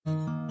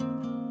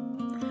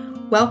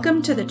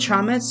Welcome to the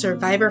Trauma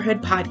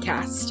Survivorhood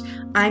Podcast.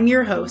 I'm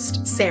your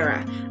host,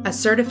 Sarah, a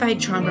certified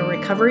trauma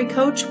recovery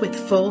coach with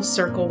Full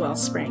Circle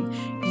Wellspring.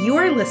 You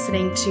are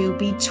listening to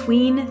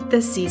Between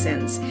the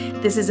Seasons.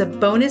 This is a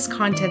bonus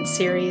content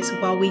series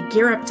while we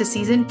gear up to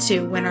season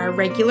 2 when our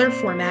regular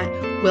format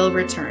will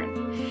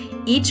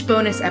return. Each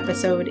bonus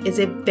episode is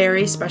a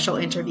very special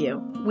interview.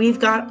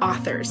 We've got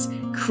authors,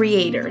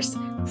 creators,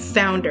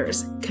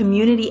 founders,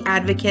 community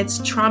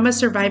advocates, trauma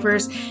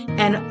survivors,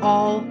 and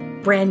all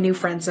brand new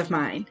friends of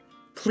mine.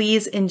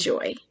 Please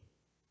enjoy.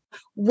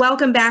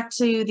 Welcome back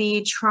to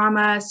the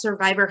Trauma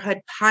Survivorhood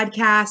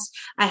Podcast.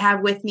 I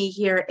have with me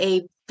here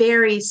a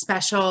very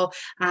special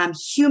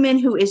human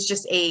who is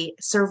just a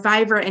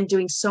survivor and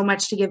doing so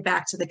much to give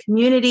back to the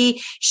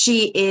community.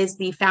 She is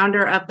the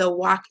founder of the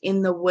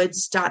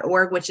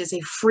walkinthewoods.org, which is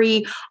a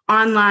free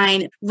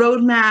online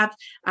roadmap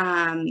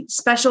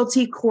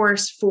specialty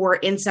course for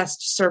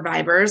incest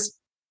survivors.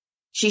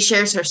 She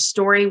shares her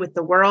story with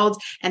the world,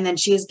 and then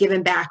she has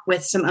given back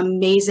with some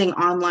amazing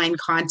online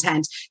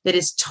content that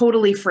is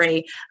totally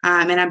free.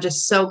 And I'm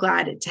just so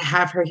glad to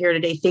have her here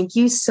today. Thank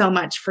you so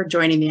much for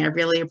joining me. I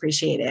really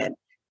appreciate it.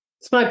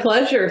 It's my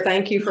pleasure.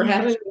 Thank you for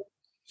having me.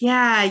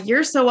 Yeah,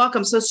 you're so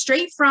welcome. So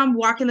straight from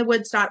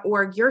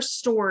walkinthewoods.org, your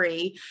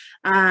story,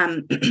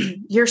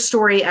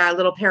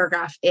 little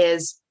paragraph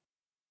is,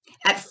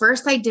 at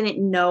first, I didn't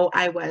know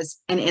I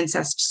was an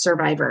incest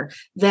survivor.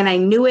 Then I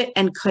knew it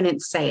and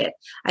couldn't say it.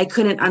 I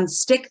couldn't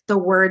unstick the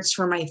words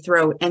from my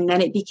throat, and then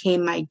it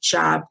became my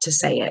job to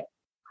say it.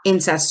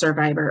 Incest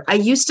survivor. I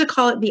used to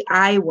call it the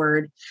I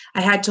word.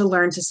 I had to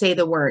learn to say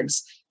the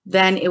words.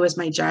 Then it was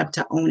my job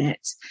to own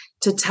it,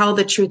 to tell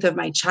the truth of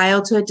my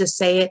childhood, to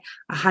say it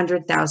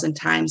 100,000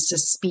 times, to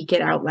speak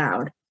it out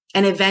loud.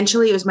 And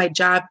eventually it was my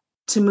job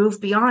to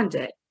move beyond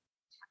it.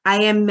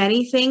 I am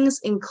many things,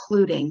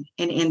 including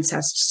an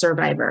incest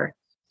survivor.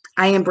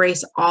 I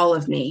embrace all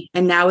of me,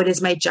 and now it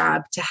is my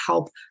job to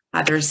help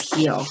others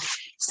heal.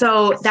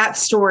 So that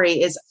story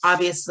is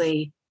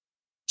obviously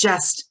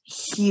just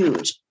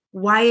huge.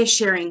 Why is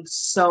sharing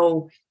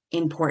so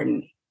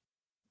important?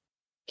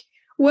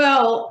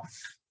 Well,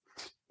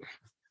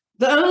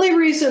 the only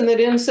reason that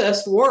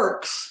incest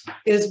works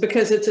is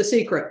because it's a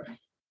secret.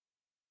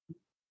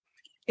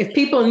 If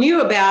people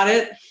knew about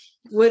it,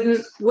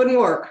 wouldn't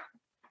work.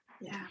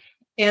 Yeah.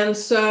 And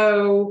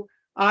so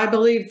I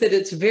believe that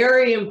it's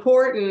very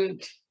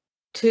important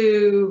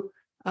to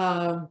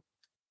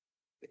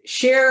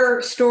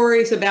share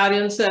stories about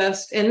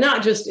incest, and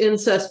not just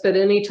incest, but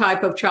any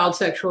type of child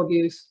sexual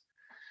abuse,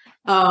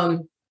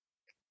 so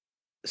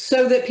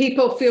that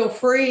people feel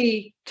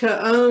free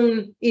to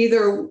own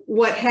either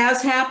what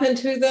has happened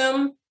to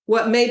them,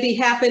 what may be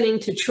happening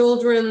to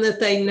children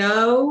that they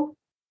know.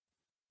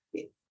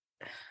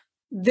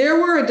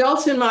 There were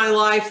adults in my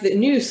life that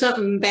knew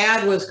something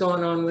bad was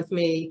going on with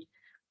me,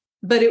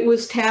 but it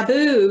was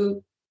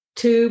taboo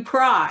to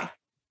pry.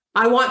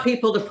 I want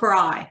people to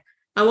pry.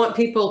 I want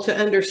people to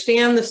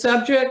understand the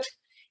subject,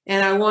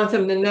 and I want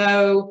them to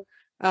know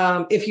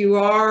if you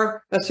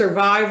are a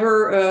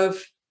survivor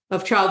of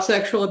child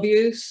sexual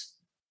abuse,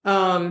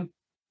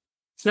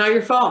 it's not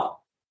your fault.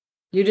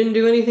 You didn't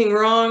do anything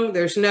wrong.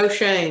 There's no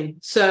shame.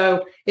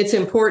 So it's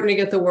important to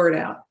get the word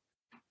out.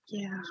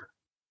 Yeah.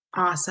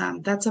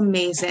 Awesome. That's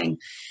amazing.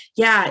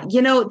 Yeah.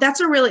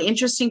 That's a really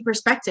interesting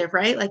perspective,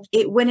 right? Like,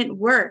 it wouldn't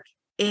work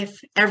if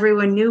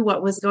everyone knew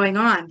what was going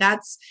on.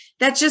 That's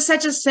just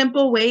such a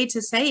simple way to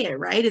say it,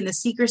 right? And the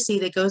secrecy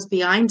that goes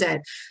behind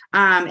it.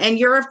 And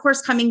you're, of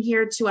course, coming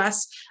here to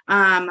us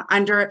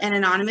under an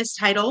anonymous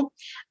title,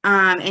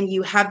 and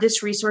you have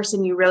this resource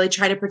and you really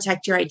try to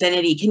protect your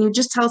identity. Can you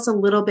just tell us a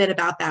little bit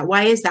about that?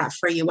 Why is that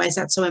for you? Why is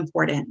that so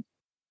important?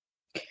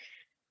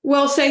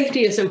 Well,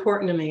 safety is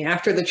important to me.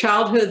 After the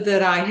childhood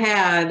that I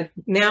had,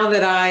 now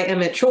that I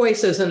am at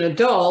choice as an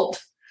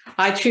adult,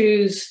 I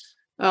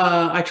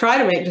try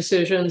to make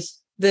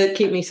decisions that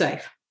keep me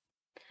safe.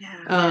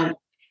 Yeah.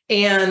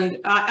 And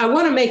I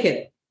want to make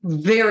it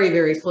very,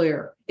 very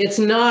clear. It's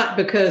not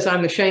because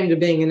I'm ashamed of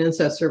being an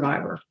incest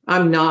survivor.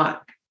 I'm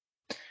not.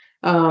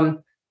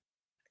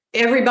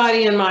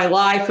 Everybody in my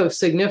life of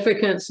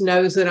significance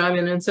knows that I'm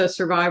an incest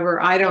survivor.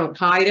 I don't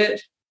hide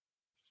it.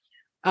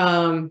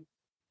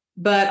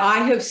 But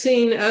I have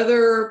seen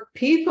other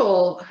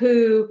people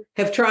who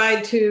have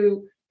tried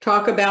to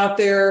talk about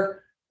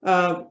their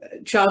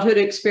childhood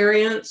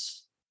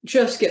experience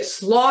just get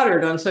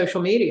slaughtered on social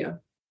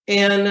media.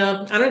 And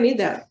I don't need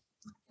that.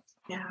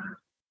 Yeah.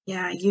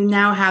 Yeah. You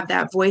now have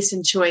that voice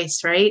and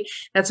choice, right?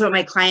 That's what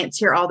my clients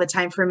hear all the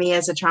time from me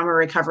as a trauma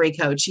recovery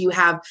coach. You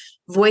have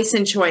voice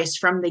and choice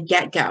from the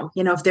get-go.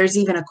 If there's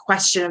even a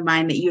question of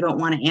mine that you don't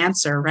want to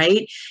answer,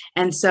 right?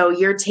 And so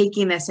you're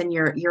taking this and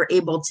you're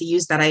able to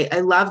use that. I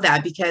love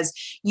that, because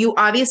you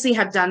obviously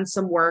have done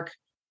some work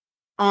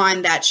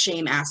on that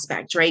shame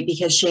aspect, right?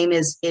 Because shame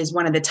is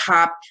one of the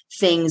top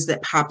things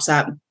that pops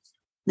up,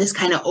 this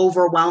kind of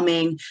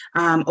overwhelming,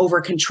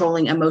 over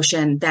controlling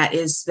emotion that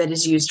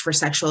is used for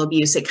sexual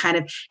abuse. It kind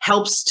of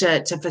helps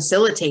to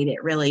facilitate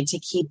it, really, to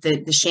keep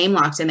the shame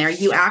locked in there.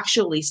 You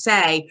actually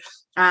say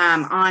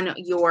on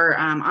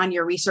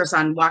your resource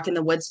on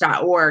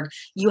walkinthewoods.org,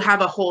 you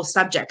have a whole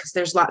subject because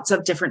there's lots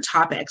of different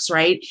topics,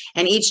 right?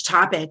 And each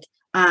topic,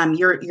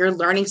 you're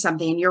learning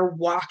something, and you're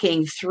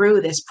walking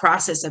through this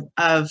process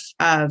of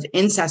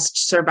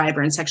incest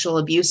survivor and sexual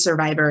abuse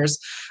survivors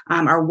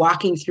are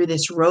walking through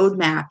this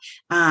roadmap.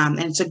 And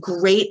it's a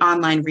great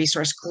online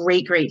resource,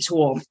 great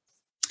tool.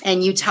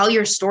 And you tell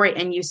your story,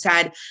 and you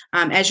said,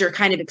 as you're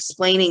kind of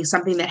explaining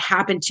something that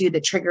happened to you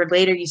that triggered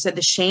later, you said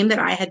the shame that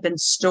I had been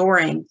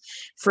storing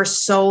for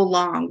so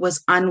long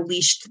was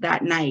unleashed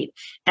that night.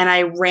 And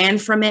I ran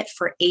from it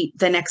for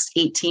the next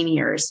 18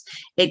 years.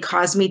 It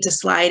caused me to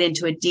slide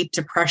into a deep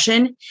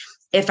depression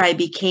if I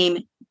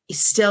became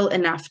still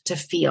enough to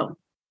feel.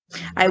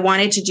 I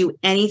wanted to do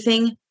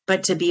anything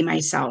but to be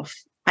myself.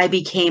 I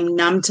became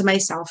numb to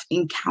myself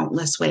in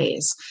countless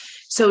ways.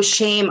 So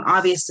shame,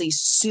 obviously,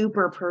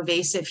 super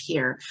pervasive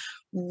here.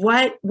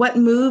 What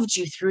moved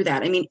you through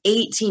that? I mean,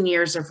 18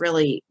 years of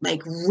really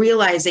like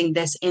realizing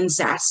this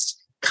incest,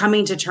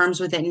 coming to terms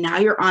with it. Now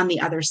you're on the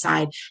other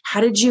side.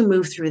 How did you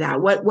move through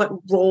that? What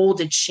role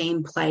did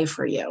shame play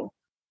for you?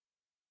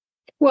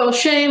 Well,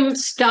 shame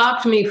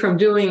stopped me from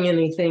doing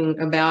anything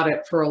about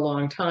it for a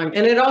long time.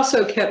 And it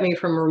also kept me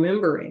from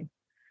remembering.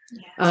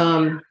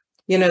 Yeah.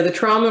 The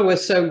trauma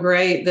was so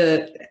great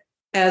that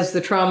as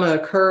the trauma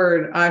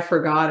occurred, I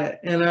forgot it.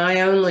 And I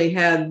only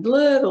had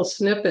little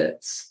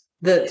snippets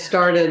that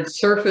started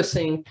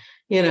surfacing,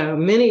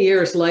 many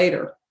years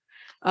later.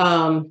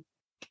 But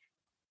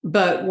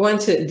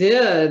once it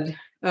did,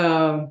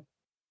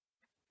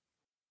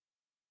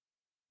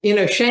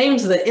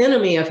 shame's the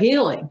enemy of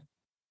healing.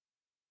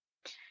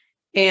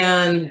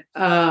 And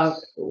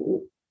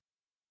so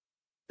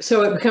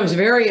it becomes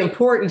very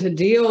important to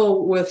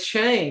deal with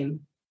shame.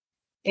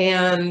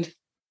 And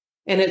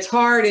it's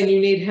hard, and you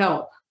need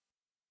help.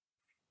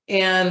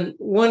 And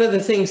one of the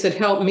things that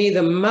helped me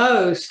the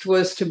most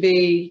was to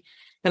be,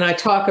 and I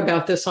talk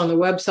about this on the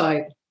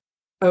website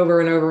over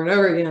and over and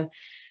over again,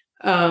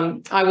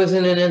 I was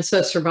in an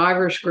incest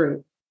survivors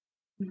group.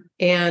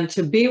 And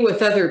to be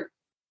with other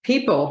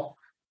people,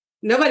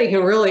 nobody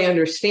can really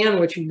understand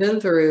what you've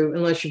been through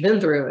unless you've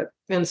been through it.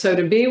 And so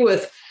to be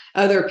with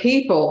other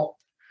people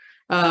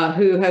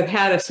who have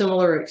had a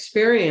similar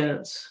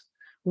experience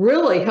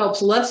really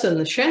helps lessen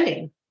the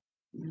shame,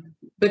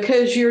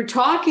 because you're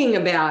talking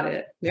about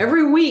it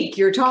every week.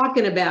 You're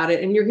talking about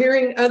it, and you're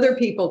hearing other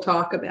people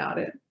talk about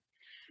it.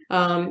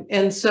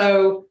 And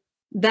so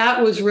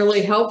that was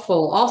really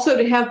helpful. Also,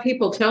 to have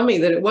people tell me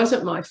that it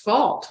wasn't my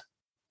fault.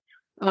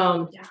 When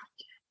a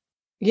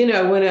 10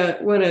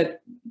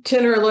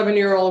 or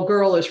 11-year-old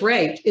girl is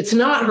raped, it's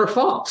not her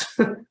fault.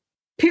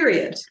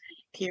 Period.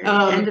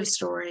 End of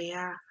story.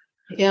 Yeah.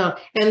 Yeah.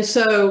 And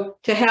so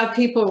to have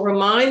people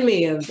remind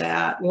me of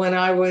that when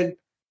I would,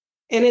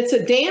 and it's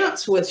a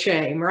dance with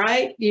shame,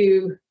 right?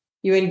 You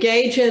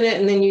engage in it,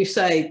 and then you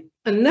say,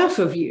 enough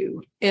of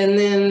you. And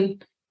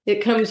then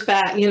it comes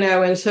back,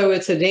 and so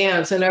it's a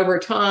dance. And over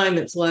time,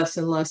 it's less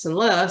and less and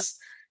less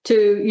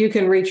you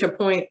can reach a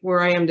point where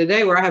I am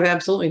today where I have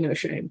absolutely no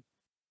shame.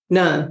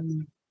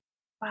 None.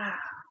 Wow.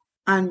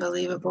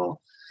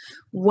 Unbelievable.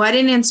 What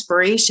an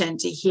inspiration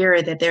to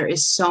hear that there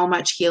is so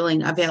much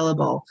healing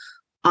available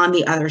on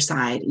the other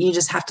side. You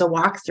just have to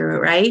walk through it,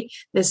 right?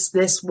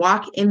 This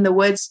walk in the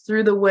woods,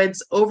 through the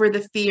woods, over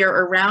the fear,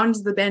 around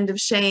the bend of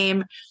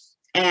shame.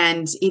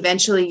 And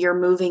eventually you're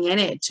moving in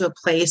it to a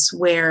place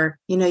where,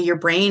 your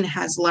brain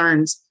has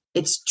learned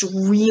it's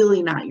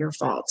really not your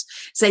fault.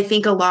 So I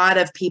think a lot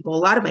of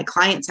my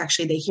clients,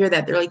 actually, they hear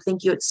that. They're like,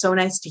 thank you. It's so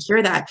nice to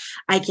hear that.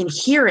 I can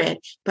hear it,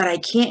 but I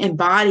can't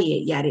embody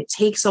it yet. It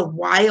takes a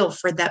while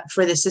for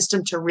the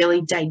system to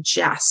really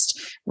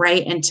digest,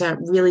 right? And to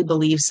really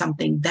believe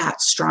something that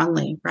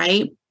strongly,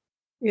 right?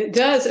 It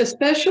does,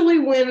 especially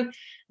when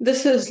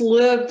this has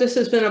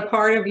been a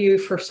part of you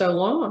for so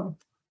long.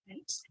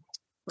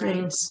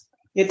 Right.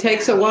 It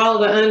takes a while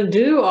to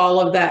undo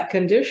all of that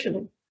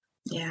conditioning.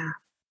 Yeah.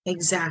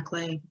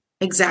 Exactly.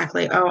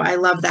 Oh, I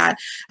love that.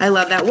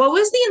 What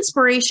was the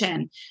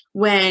inspiration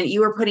when you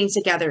were putting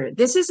together?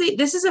 This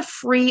is a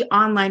free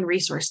online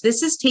resource.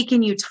 This is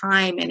taking you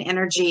time and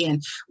energy,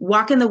 and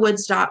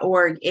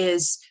walkinthewoods.org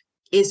is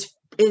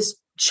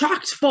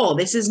chocked full.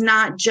 This is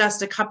not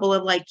just a couple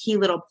of like key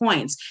little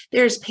points.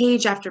 There's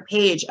page after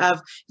page of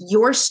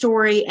your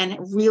story and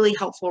really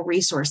helpful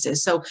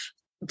resources. So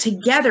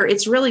together,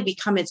 it's really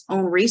become its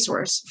own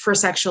resource for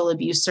sexual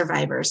abuse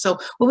survivors. So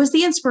what was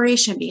the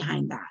inspiration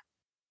behind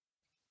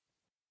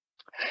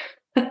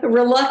that?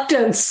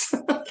 Reluctance.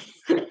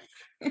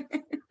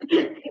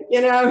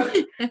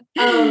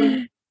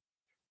 I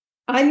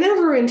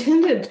never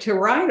intended to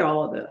write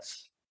all of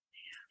this.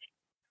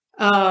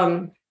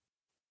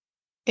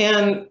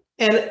 And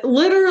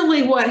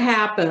literally what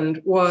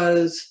happened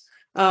was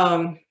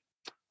I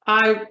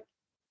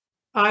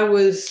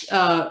was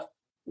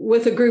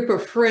with a group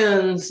of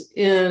friends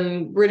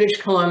in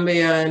British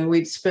Columbia, and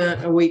we'd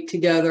spent a week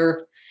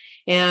together,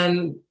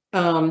 and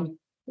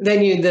they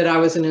knew that I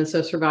was an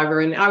incest survivor,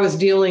 and I was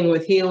dealing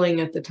with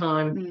healing at the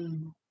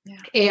time.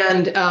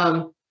 And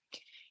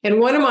And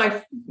one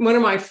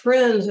of my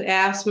friends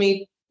asked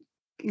me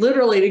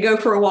literally to go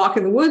for a walk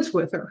in the woods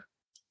with her.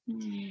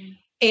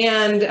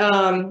 And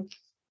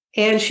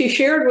she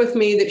shared with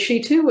me that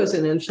she too was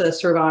an incest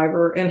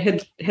survivor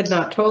and had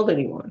not told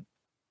anyone.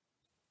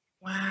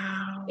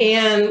 Wow.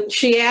 And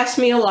she asked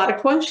me a lot of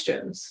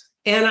questions,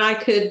 and I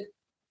could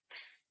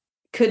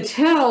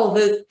tell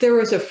that there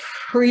was a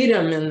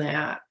freedom in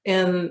that,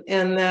 and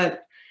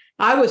that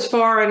I was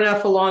far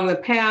enough along the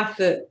path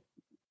that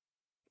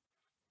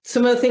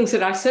some of the things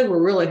that I said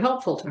were really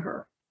helpful to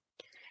her.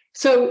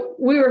 So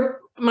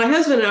my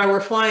husband and I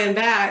were flying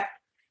back,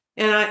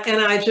 and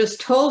I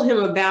just told him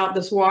about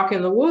this walk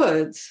in the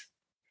woods.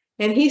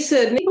 And he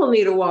said, "People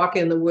need to walk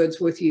in the woods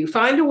with you.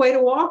 Find a way to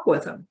walk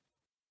with them."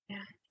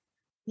 Yeah.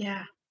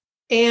 Yeah.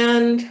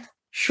 And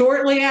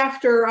shortly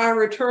after I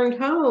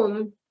returned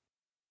home,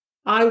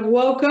 I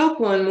woke up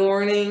one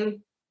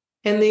morning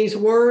and these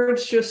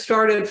words just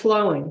started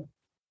flowing.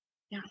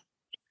 Yeah.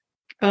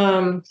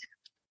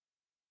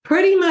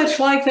 Pretty much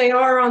like they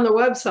are on the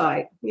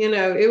website.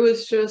 It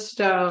was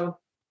just, I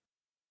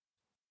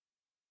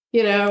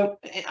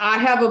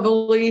have a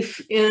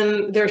belief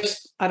in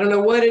I don't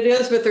know what it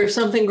is, but there's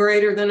something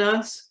greater than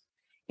us.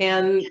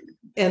 And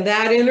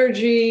that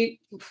energy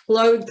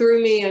flowed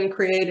through me and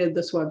created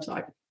this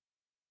website.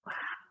 Wow.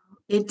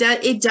 It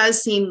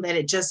does seem that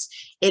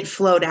it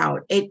flowed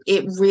out.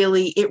 It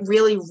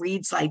really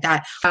reads like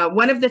that.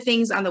 One of the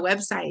things on the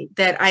website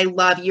that I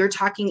love, you're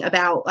talking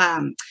about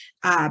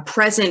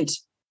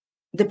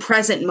the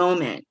present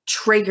moment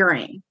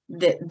triggering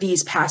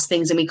these past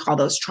things, and we call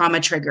those trauma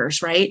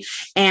triggers, right?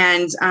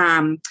 And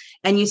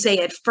you say,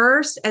 at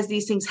first, as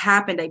these things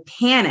happened, I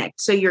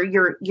panicked. So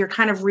you're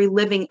kind of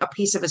reliving a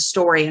piece of a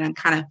story, and I'm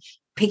kind of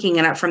picking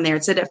it up from there.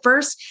 It said, at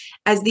first,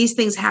 as these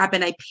things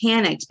happened, I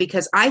panicked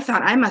because I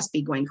thought I must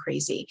be going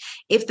crazy.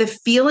 If the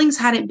feelings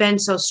hadn't been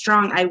so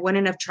strong, I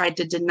wouldn't have tried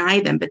to deny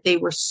them, but they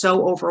were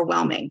so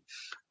overwhelming.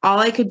 All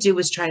I could do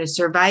was try to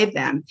survive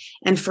them.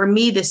 And for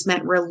me, this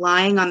meant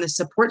relying on the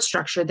support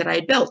structure that I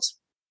had built,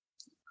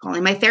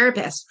 calling my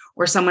therapist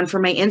or someone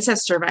from my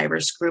incest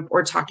survivors group,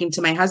 or talking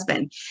to my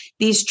husband.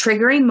 These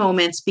triggering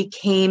moments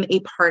became a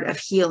part of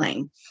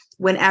healing.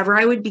 Whenever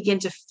I would begin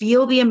to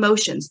feel the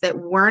emotions that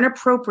weren't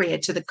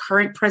appropriate to the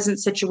current present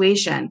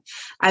situation,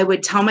 I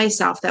would tell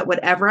myself that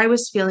whatever I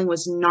was feeling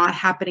was not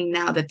happening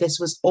now, that this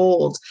was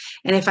old.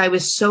 And if I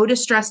was so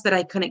distressed that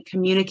I couldn't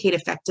communicate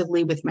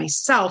effectively with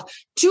myself,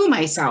 to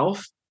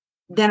myself,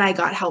 then I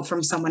got help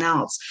from someone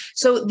else.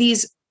 So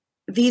these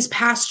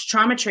past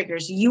trauma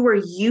triggers, you were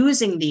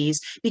using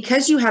these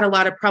because you had a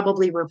lot of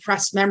probably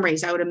repressed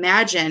memories. I would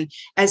imagine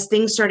as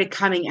things started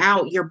coming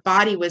out, your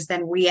body was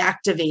then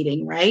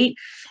reactivating, right?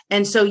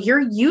 And so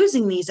you're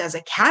using these as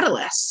a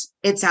catalyst.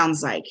 It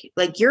sounds like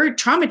your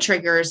trauma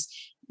triggers,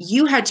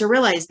 you had to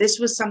realize this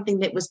was something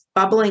that was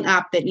bubbling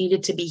up that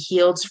needed to be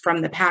healed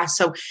from the past.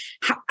 So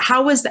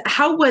how was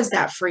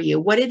that for you?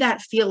 What did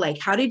that feel like?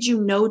 How did you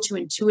know to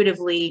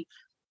intuitively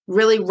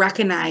really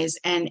recognize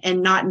and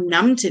not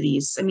numb to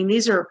these? I mean,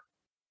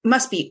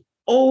 must be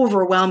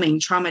overwhelming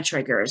trauma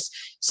triggers.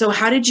 So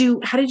how did you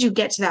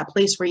get to that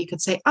place where you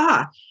could say,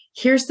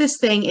 here's this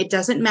thing, it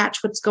doesn't match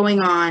what's going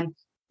on.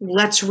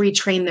 Let's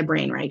retrain the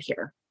brain right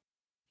here.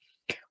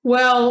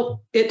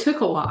 Well, it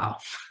took a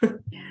while.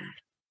 And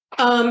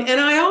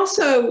I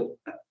also,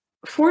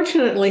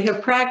 fortunately,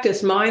 have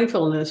practiced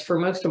mindfulness for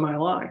most of my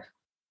life.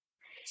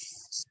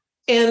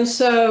 And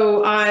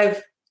so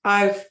I've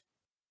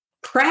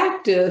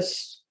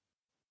practiced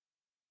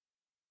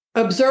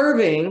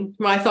observing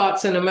my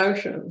thoughts and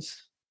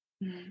emotions.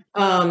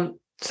 So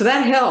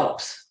that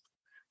helps.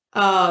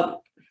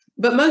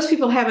 But most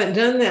people haven't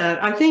done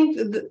that. I think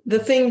the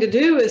thing to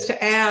do is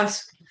to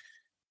ask,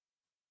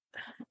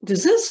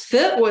 does this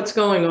fit what's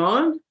going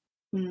on?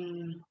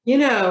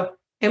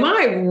 Am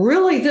I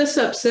really this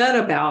upset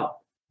about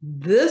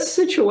this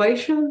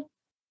situation?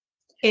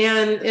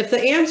 And if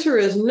the answer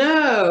is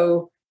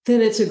no,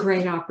 then it's a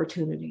great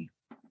opportunity.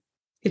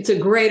 It's a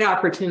great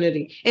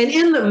opportunity. And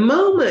in the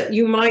moment,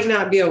 you might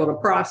not be able to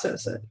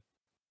process it.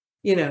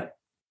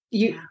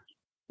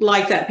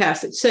 Like that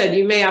passage said,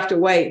 you may have to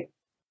wait,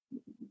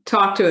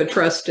 talk to a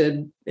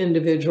trusted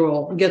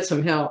individual, get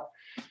some help.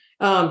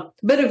 But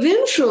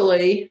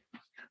eventually,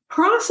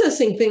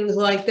 processing things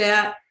like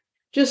that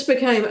just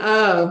became,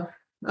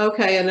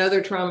 okay,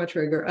 another trauma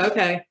trigger.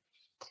 Okay.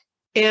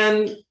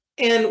 And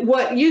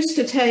what used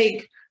to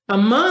take a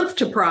month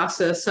to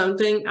process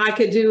something, I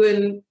could do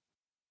in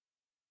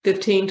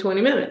 15,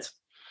 20 minutes.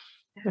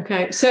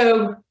 Okay.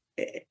 So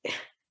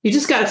you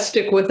just got to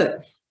stick with it.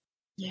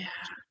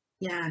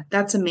 Yeah,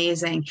 that's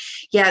amazing.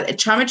 Yeah,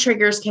 trauma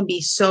triggers can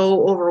be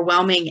so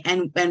overwhelming,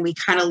 and we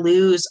kind of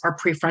lose our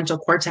prefrontal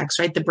cortex,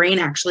 right? The brain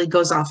actually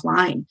goes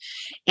offline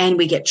and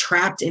we get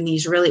trapped in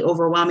these really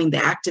overwhelming,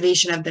 the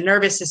activation of the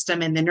nervous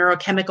system and the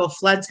neurochemical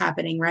floods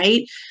happening,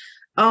 right?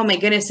 Oh my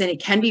goodness. And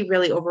it can be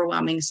really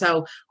overwhelming.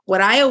 So what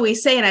I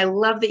always say, and I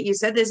love that you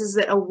said this, is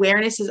that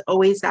awareness is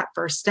always that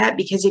first step,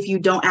 because if you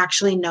don't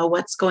actually know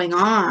what's going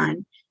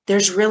on,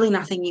 there's really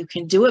nothing you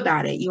can do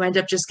about it. You end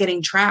up just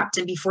getting trapped.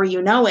 And before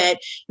you know it,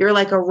 you're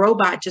like a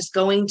robot, just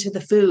going to the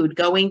food,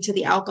 going to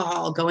the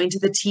alcohol, going to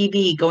the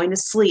TV, going to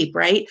sleep,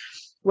 right?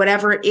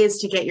 Whatever it is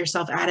to get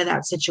yourself out of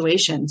that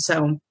situation.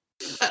 So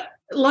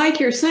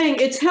like you're saying,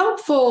 it's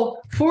helpful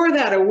for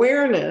that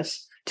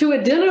awareness to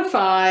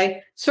identify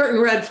certain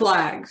red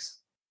flags.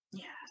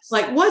 yes.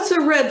 Like, what's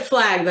a red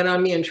flag that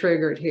I'm being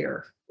triggered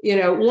here?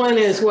 One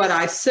is what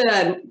I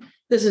said,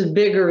 this is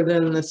bigger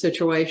than the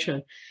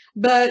situation.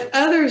 But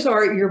others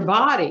are your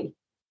body.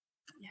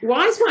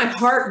 Why is my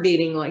heart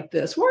beating like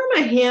this? Why are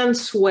my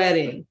hands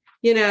sweating?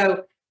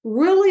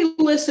 Really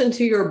listen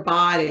to your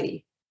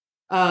body.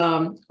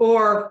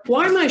 Or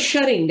why am I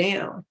shutting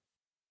down?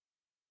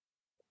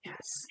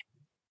 Yes.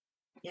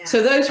 Yeah.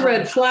 So those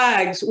red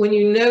flags, when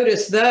you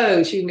notice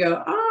those, you can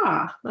go,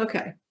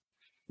 okay.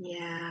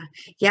 Yeah.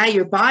 Yeah.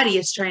 Your body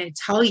is trying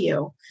to tell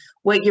you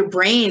what your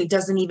brain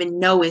doesn't even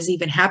know is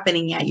even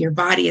happening yet. Your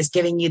body is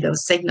giving you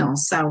those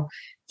signals. So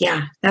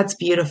yeah, that's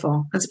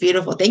beautiful. That's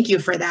beautiful. Thank you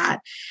for that.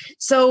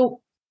 So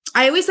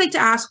I always like to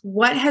ask,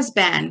 what has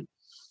been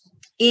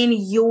in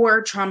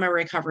your trauma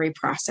recovery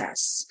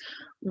process?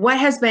 What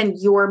has been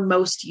your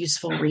most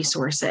useful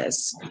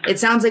resources? It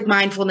sounds like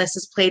mindfulness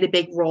has played a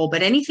big role,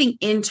 but anything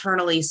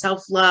internally,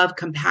 self-love,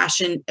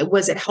 compassion,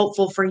 was it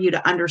helpful for you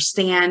to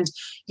understand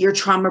your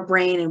trauma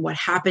brain and what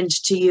happened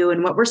to you?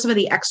 And what were some of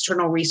the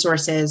external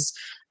resources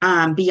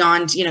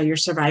beyond, your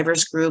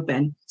survivors group?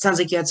 And it sounds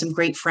like you had some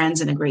great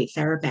friends and a great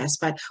therapist,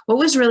 but what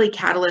was really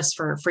catalyst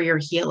for your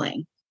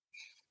healing?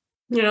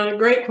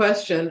 Great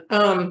question.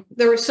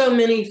 There were so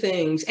many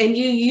things, and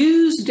you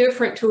use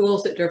different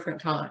tools at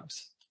different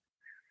times.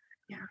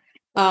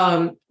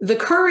 The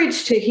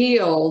Courage to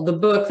Heal, the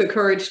book, The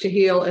Courage to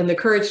Heal, and the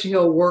Courage to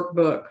Heal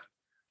workbook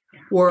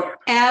were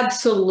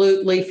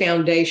absolutely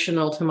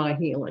foundational to my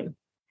healing,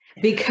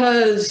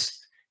 because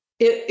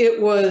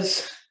it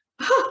was,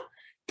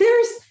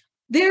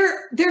 there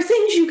are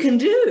things you can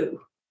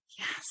do.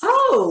 Yes.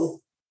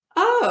 Oh,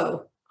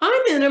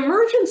 I'm in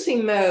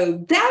emergency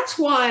mode. That's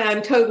why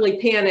I'm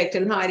totally panicked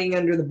and hiding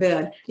under the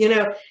bed.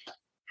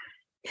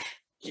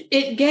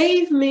 It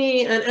gave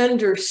me an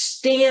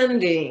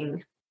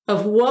understanding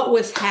of what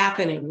was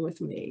happening with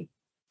me.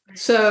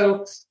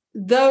 So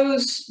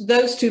those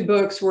two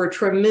books were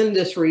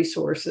tremendous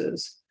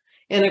resources.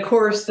 And of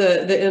course,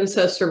 the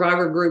Incest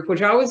Survivor Group,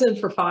 which I was in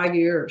for 5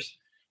 years.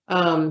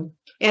 And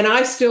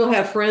I still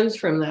have friends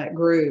from that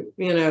group.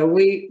 We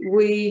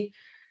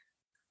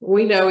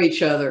know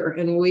each other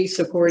and we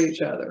support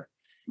each other.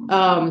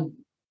 So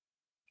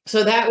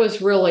that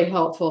was really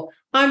helpful.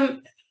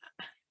 I'm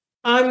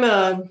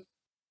a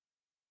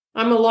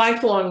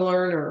lifelong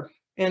learner.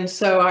 And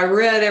so I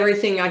read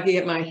everything I could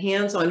get my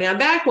hands on. Now,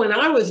 back when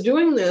I was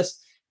doing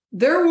this,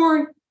 there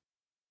weren't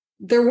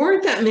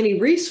that many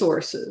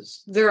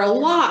resources. There are a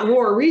lot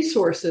more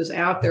resources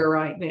out there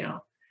right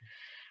now.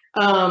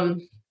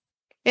 And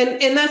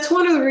that's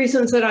one of the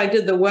reasons that I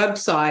did the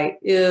website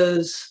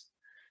is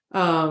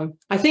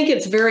I think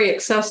it's very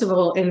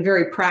accessible and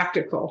very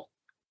practical.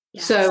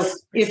 Yes. So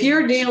if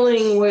you're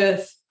dealing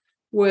with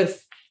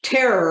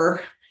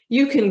terror,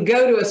 you can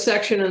go to a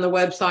section in the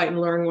website and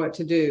learn what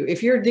to do.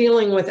 If you're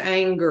dealing with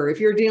anger, if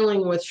you're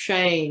dealing with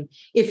shame,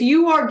 if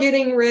you are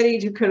getting ready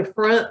to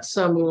confront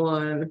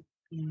someone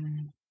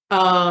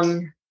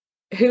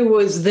who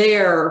was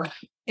there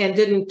and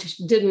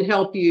didn't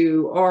help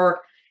you,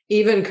 or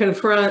even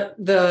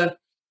confront the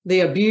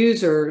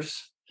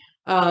abusers,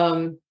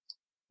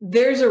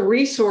 there's a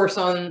resource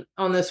on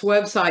this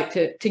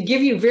website to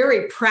give you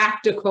very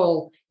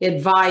practical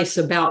advice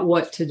about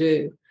what to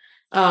do.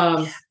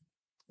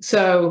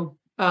 So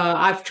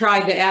I've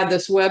tried to add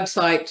this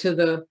website to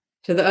the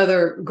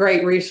other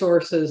great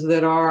resources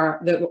that are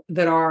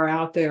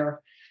out there.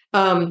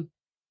 But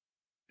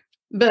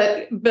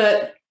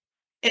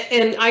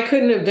I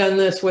couldn't have done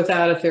this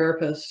without a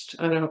therapist,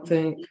 I don't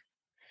think.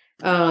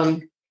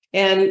 And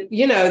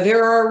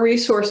there are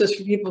resources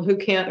for people who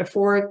can't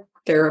afford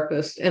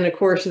therapists, and of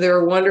course there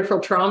are wonderful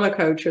trauma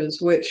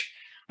coaches, which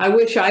I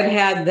wish I'd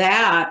had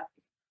that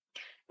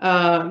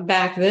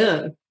back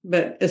then.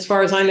 But as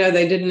far as I know,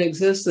 they didn't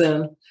exist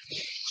then.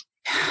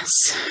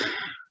 Yes.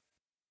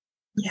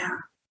 Yeah.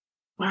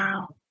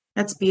 Wow.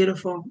 That's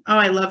beautiful. Oh,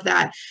 I love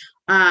that.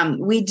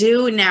 We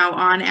do now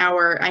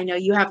I know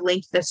you have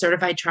linked the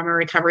Certified Trauma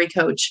Recovery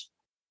Coach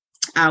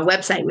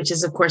website, which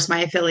is, of course,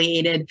 my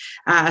affiliated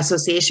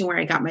association where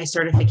I got my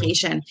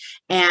certification.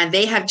 And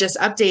they have just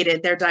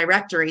updated their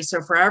directory.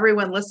 So for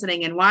everyone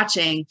listening and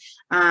watching,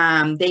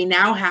 they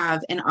now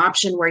have an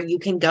option where you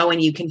can go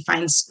and you can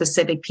find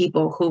specific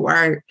people who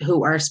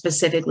are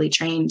specifically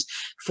trained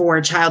for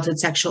childhood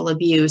sexual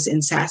abuse,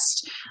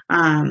 incest,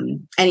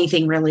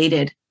 anything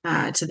related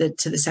to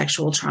the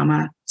sexual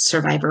trauma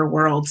survivor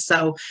world.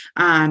 So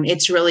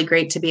it's really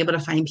great to be able to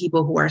find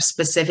people who are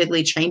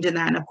specifically trained in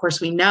that. And of course,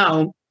 we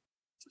know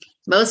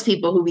Most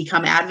people who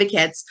become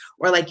advocates,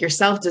 or like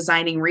yourself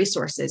designing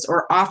resources,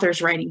 or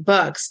authors writing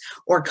books,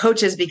 or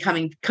coaches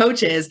becoming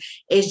coaches,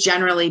 is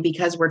generally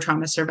because we're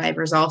trauma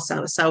survivors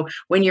also. So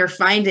when you're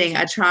finding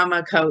a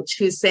trauma coach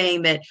who's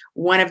saying that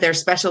one of their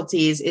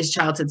specialties is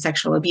childhood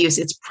sexual abuse,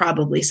 it's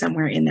probably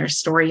somewhere in their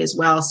story as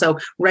well. So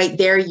right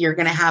there, you're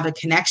going to have a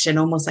connection,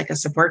 almost like a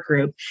support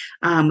group,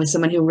 with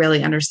someone who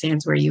really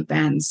understands where you've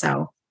been.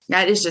 So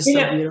that is just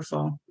so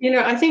beautiful.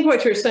 I think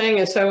what you're saying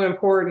is so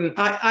important.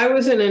 I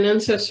was in an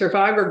incest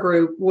survivor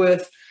group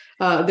with,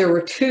 there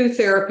were two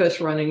therapists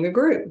running the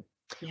group.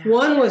 Yeah.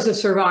 One was a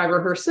survivor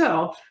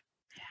herself,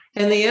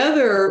 and the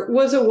other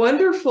was a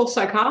wonderful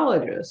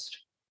psychologist,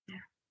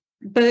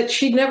 but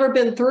she'd never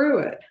been through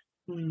it.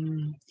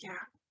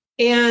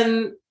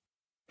 And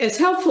as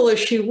helpful as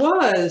she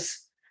was,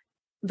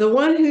 the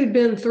one who'd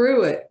been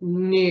through it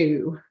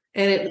knew,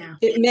 and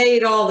it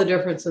made all the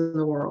difference in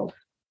the world.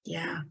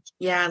 Yeah.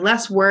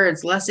 Less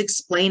words, less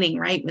explaining,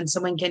 right? When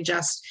someone can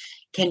just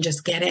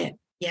get it.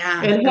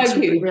 Yeah. And that's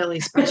hug you. Really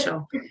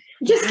special.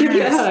 Just give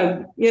you a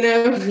hug,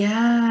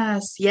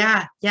 Yes.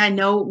 Yeah.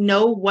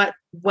 Know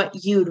what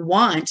you'd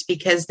want,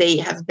 because they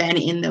have been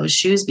in those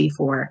shoes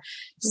before.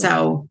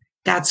 So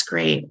that's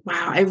great.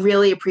 Wow. I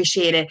really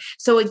appreciate it.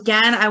 So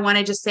again, I want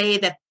to just say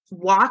that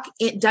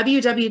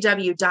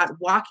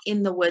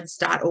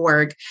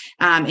www.walkinthewoods.org.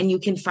 And you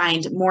can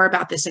find more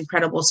about this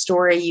incredible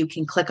story. You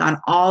can click on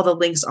all the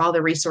links, all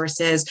the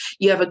resources.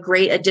 You have a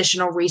great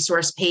additional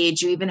resource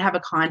page. You even have a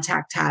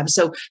contact tab.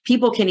 So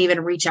people can even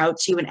reach out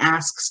to you and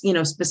ask,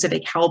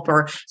 specific help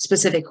or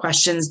specific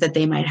questions that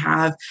they might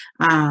have,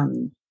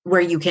 where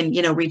you can,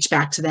 reach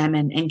back to them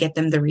and get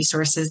them the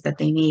resources that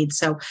they need.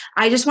 So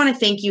I just want to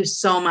thank you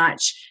so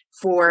much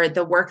for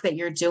the work that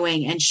you're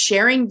doing and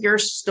sharing your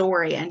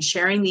story and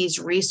sharing these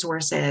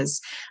resources,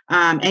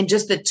 and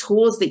just the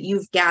tools that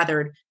you've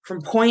gathered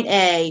from point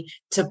A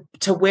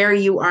to where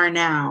you are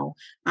now.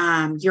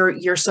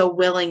 You're so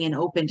willing and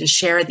open to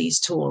share these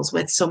tools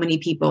with so many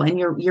people, and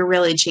you're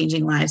really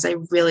changing lives. I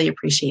really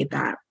appreciate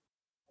that.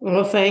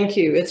 Well, thank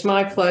you. It's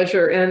my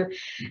pleasure. And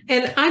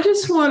I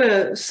just want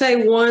to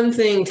say one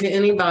thing to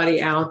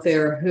anybody out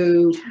there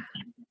who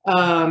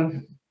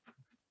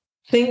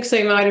thinks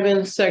they might have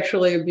been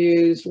sexually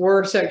abused,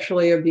 were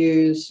sexually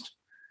abused.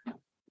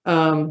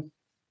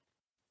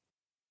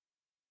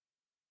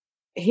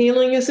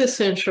 Healing is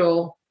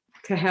essential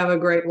to have a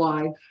great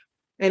life.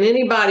 And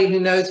anybody who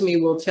knows me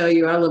will tell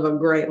you I live a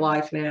great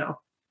life now.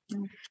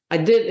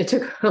 It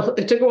took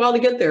a while to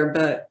get there,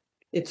 but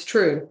it's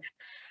true.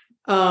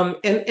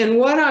 And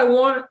what I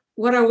want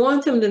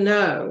them to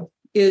know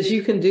is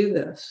you can do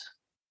this.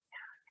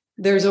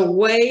 There's a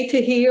way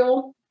to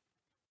heal.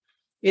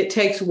 It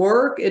takes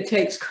work. It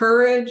takes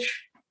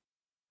courage.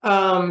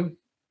 As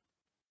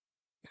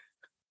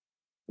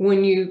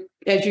you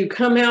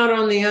come out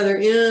on the other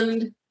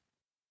end,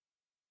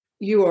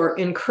 you are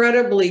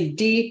incredibly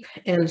deep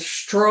and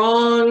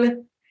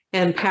strong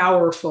and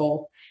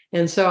powerful.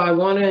 And so I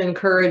want to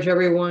encourage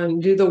everyone,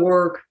 do the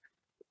work.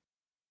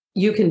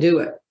 You can do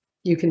it.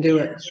 You can do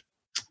it.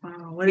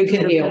 Wow, what a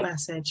beautiful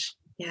message.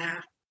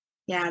 Yeah.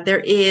 There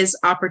is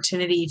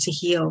opportunity to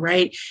heal,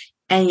 right?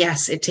 And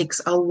yes, it takes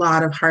a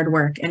lot of hard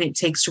work, and it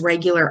takes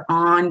regular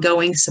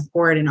ongoing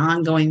support and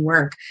ongoing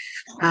work.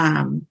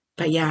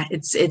 But yeah,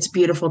 it's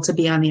beautiful to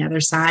be on the other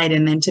side,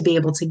 and then to be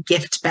able to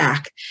gift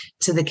back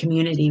to the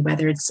community,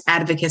 whether it's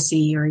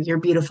advocacy or your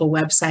beautiful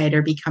website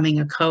or becoming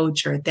a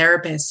coach or a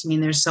therapist. I mean,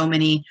 there's so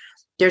many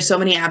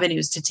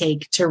avenues to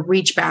take to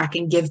reach back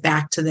and give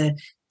back to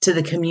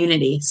the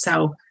community.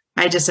 So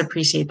I just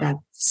appreciate that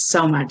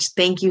so much.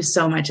 Thank you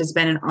so much. It's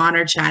been an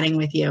honor chatting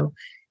with you.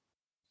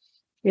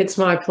 It's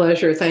my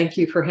pleasure. Thank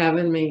you for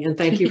having me, and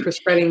thank you for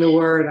spreading the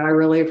word. I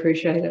really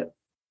appreciate it.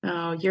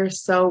 Oh, you're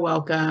so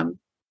welcome.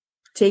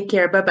 Take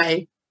care.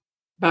 Bye-bye.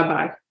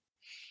 Bye-bye.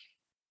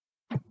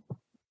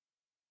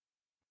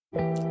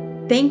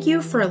 Thank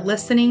you for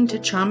listening to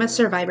Trauma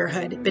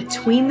Survivorhood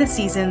Between the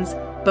Seasons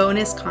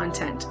bonus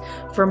content.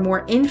 For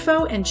more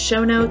info and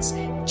show notes,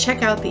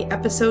 check out the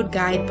episode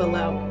guide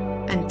below.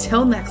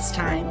 Until next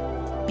time,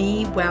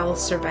 be well,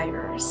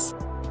 survivors.